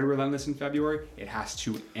started Relentless in February. It has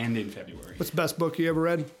to end in February. What's the best book you ever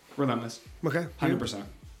read? Relentless, Okay. 100%.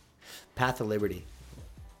 Path of Liberty.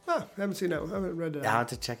 Oh, I haven't seen that. I haven't read that. I'll have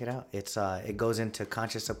to check it out. It's it goes into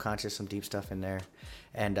conscious, subconscious, some deep stuff in there,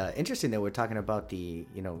 and interesting that we're talking about the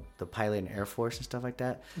pilot and Air Force and stuff like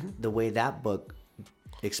that. Mm-hmm. The way that book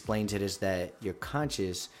explains it is that your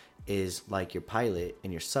conscious is like your pilot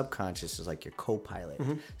and your subconscious is like your co-pilot.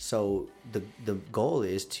 Mm-hmm. So the goal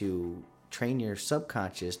is to train your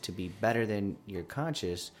subconscious to be better than your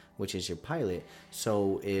conscious, which is your pilot.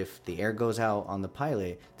 So if the air goes out on the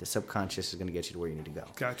pilot, the subconscious is going to get you to where you need to go.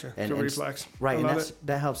 Gotcha. And, So and- reflex. Right, I and love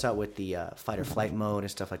that helps out with the fight or flight mode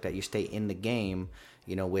and stuff like that. You stay in the game,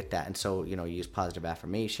 with that. And so, you use positive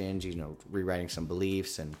affirmations, rewriting some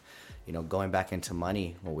beliefs and, going back into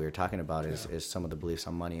money. What we were talking about is some of the beliefs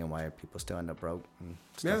on money and why people still end up broke and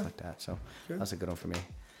stuff Yeah. like that. So Good. that's a good one for me.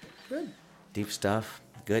 Good. Deep stuff.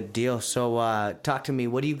 Good deal. So talk to me.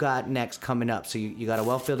 What do you got next coming up? So you got a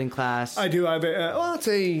wealth building class. I do. It's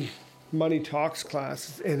a money talks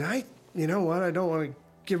class, and you know what? I don't want to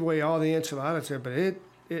give away all the enchiladas here, but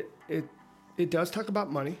it does talk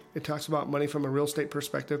about money. It talks about money from a real estate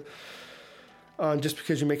perspective. Just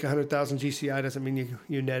because you make 100,000 GCI doesn't mean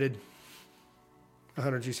you netted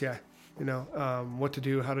 100 GCI. What to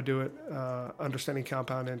do, how to do it, understanding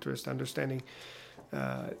compound interest, understanding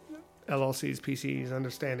LLCs, PCs,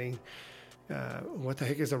 understanding what the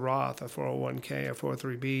heck is a Roth, a 401k, a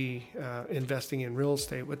 403b, investing in real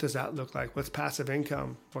estate. What does that look like? What's passive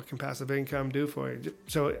income? What can passive income do for you?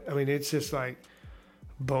 So, I mean, it's just like,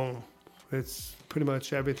 boom. It's pretty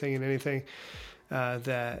much everything and anything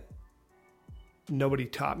that nobody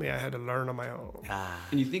taught me. I had to learn on my own.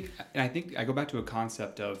 And I think I go back to a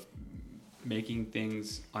concept of making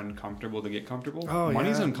things uncomfortable to get comfortable. Oh,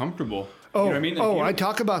 Money's yeah. uncomfortable. Oh, you know what I mean? Like, I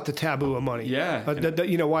talk about the taboo of money. Yeah.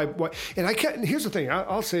 Why? And I can't. Here's the thing.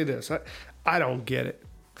 I'll say this. I don't get it.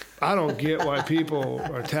 I don't get why people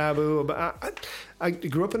are taboo. But I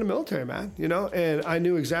grew up in the military, man. And I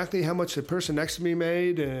knew exactly how much the person next to me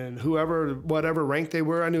made, and whatever rank they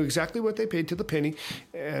were. I knew exactly what they paid to the penny,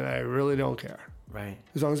 and I really don't care. Right.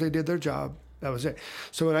 As long as they did their job, that was it.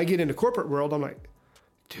 So when I get into corporate world, I'm like,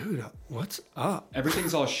 dude, what's up?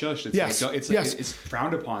 everything's all shushed. It's Yes. it's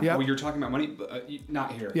frowned upon. Yep. Oh, you're talking about money, but,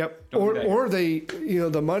 not here. Yep. Don't do that. Or they,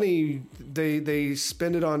 the money, they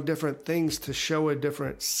spend it on different things to show a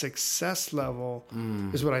different success level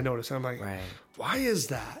is what I noticed. I'm like, Right. why is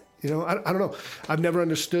that? I don't know. I've never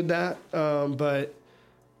understood that. But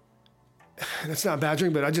that's not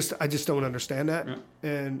badgering, but I just don't understand that. Yeah.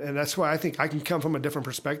 And that's why I think I can come from a different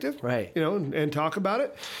perspective. Right. And talk about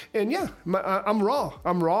it. And yeah, I'm raw.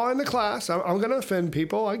 I'm raw in the class. I'm going to offend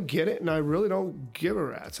people. I get it. And I really don't give a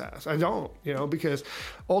rat's ass. I don't, because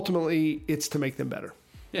ultimately it's to make them better.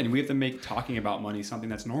 Yeah, and we have to make talking about money something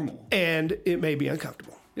that's normal. And it may be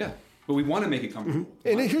uncomfortable. Yeah, but we want to make it comfortable.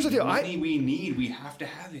 And here's the deal. Money we need, we have to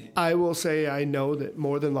have it. I will say I know that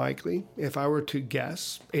more than likely, if I were to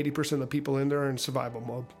guess, 80% of the people in there are in survival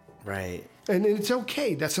mode. Right. And it's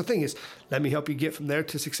okay. That's the thing is, let me help you get from there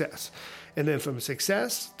to success. And then from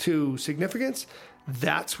success to significance,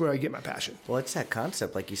 that's where I get my passion. Well, it's that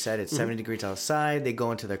concept. Like you said, it's 70 degrees outside. They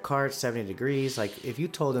go into their cart, 70 degrees. Like if you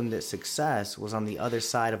told them that success was on the other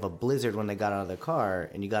side of a blizzard when they got out of their car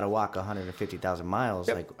and you got to walk 150,000 miles,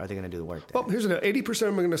 Yep. like, are they going to do the work there? Well, here's the deal. 80% of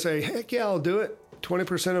them are going to say, heck yeah, I'll do it.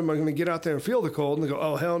 20% of them are going to get out there and feel the cold and they go,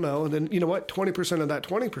 oh, hell no. And then, you know what? 20% of that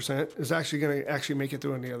 20% is actually going to make it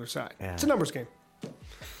through on the other side. Yeah. It's a numbers game.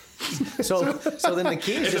 So then the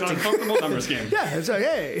key is It's an just to... uncomfortable numbers game. Yeah, it's like,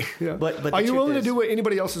 hey. But the are you truth willing to is- do what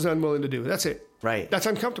anybody else is unwilling to do? That's it. Right. That's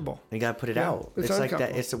uncomfortable. You got to put it Yeah, out. it's It's like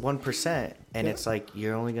that. uncomfortable. It's a 1%, and it's like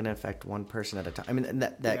you're only going to affect one person at a time. I mean,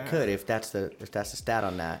 that Yeah. could, if that's the stat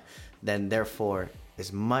on that, then therefore,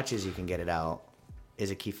 as much as you can get it out is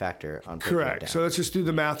a key factor on breaking it Correct. down. So let's just do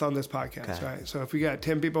the math on this podcast, Okay. right? So if we got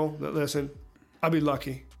 10 people that listen, I'll be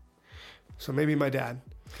lucky. So maybe my dad.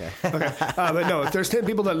 Okay. Okay. But no, if there's 10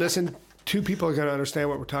 people that listen, 2 people are going to understand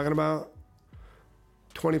what we're talking about.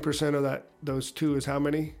 20% of those 2 is how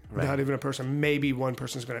many? Right. Not even a person. Maybe one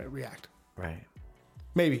person's going to react. Right.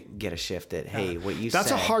 Maybe. Get a shift that, hey, what you said.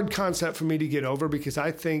 That's a hard concept for me to get over because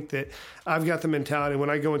I think that I've got the mentality when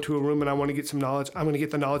I go into a room and I want to get some knowledge, I'm going to get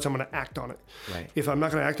the knowledge, I'm going to act on it. Right. If I'm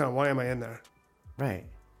not going to act on it, why am I in there? Right.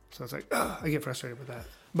 So it's like, I get frustrated with that.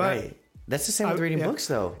 But right. That's the same with reading books,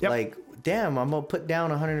 though. Yep. Like, damn, I'm going to put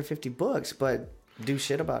down 150 books, but do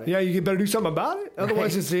shit about it. Yeah, you better do something about it.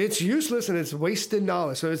 Otherwise, it's useless and it's wasted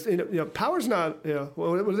knowledge. So it's power's not.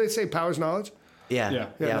 What do they say? Power's knowledge. Yeah.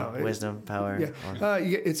 No, wisdom, power. Yeah,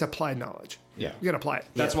 it's applied knowledge. Yeah, you got to apply it.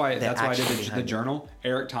 That's why I action did the journal.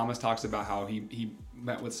 Eric Thomas talks about how he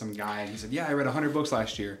met with some guy and he said, "Yeah, I read 100 books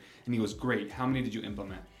last year," and he goes, "Great. How many did you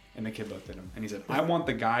implement?" And the kid looked at him and he said, "I want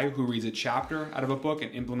the guy who reads a chapter out of a book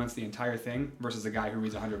and implements the entire thing versus the guy who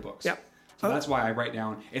reads 100 books." Yeah. So that's why I write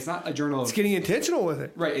down. It's not a journal of... It's getting intentional with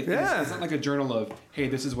it. Right. It's not like a journal of, hey,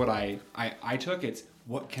 this is what I took. It's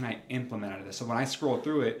what can I implement out of this? So when I scroll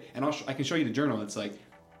through it, and I can show you the journal. It's like,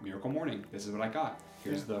 Miracle Morning, this is what I got.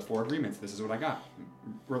 Here's the 4 agreements. This is what I got.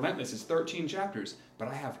 Relentless is 13 chapters, but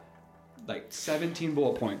I have like 17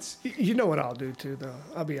 bullet points. You know what I'll do too, though?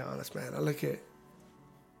 I'll be honest, man. I look at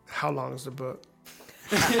how long is the book?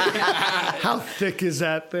 How thick is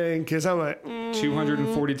that thing? Because I'm like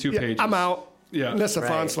 242 pages. I'm out. Yeah, unless the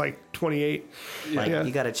font's like 28. Like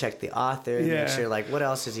you got to check the author and make sure, like, what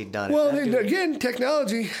else has he done? Well, again,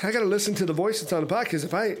 technology. I got to listen to the voice that's on the podcast.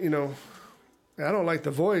 If I don't like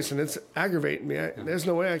the voice and it's aggravating me, there's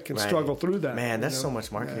no way I can struggle through that. Man, that's so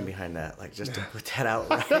much marketing behind that. Like, just to put that out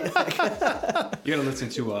right. You got to listen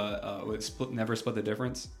to Never Split the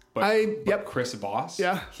Difference. But Chris Voss.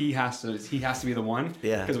 Yeah. He has to be the one.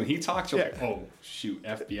 Yeah. Because when he talks, you're like, oh shoot,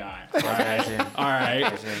 FBI. All right.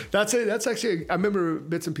 That's it. That's actually, I remember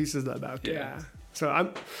bits and pieces of that. Yeah.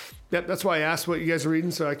 So that's why I asked what you guys are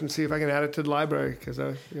reading so I can see if I can add it to the library because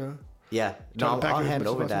Yeah, no, I'll hand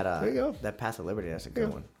over that. There you go. That Path of Liberty. That's a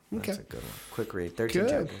good one. Okay. That's a good one. Quick read. 13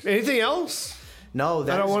 chapters. Anything else? No,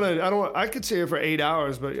 I don't want. I could sit here for 8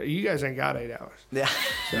 hours, but you guys ain't got 8 hours. Yeah,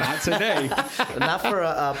 not today. Not for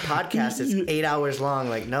a podcast. It's 8 hours long.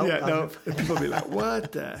 Like no. Yeah, no. People be like,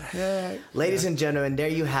 "What the heck?" Ladies and gentlemen, there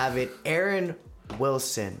you have it, Aaron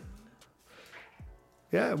Wilson.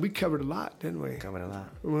 Yeah, we covered a lot, didn't we? Covered a lot.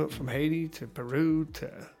 We went from Haiti to Peru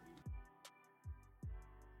to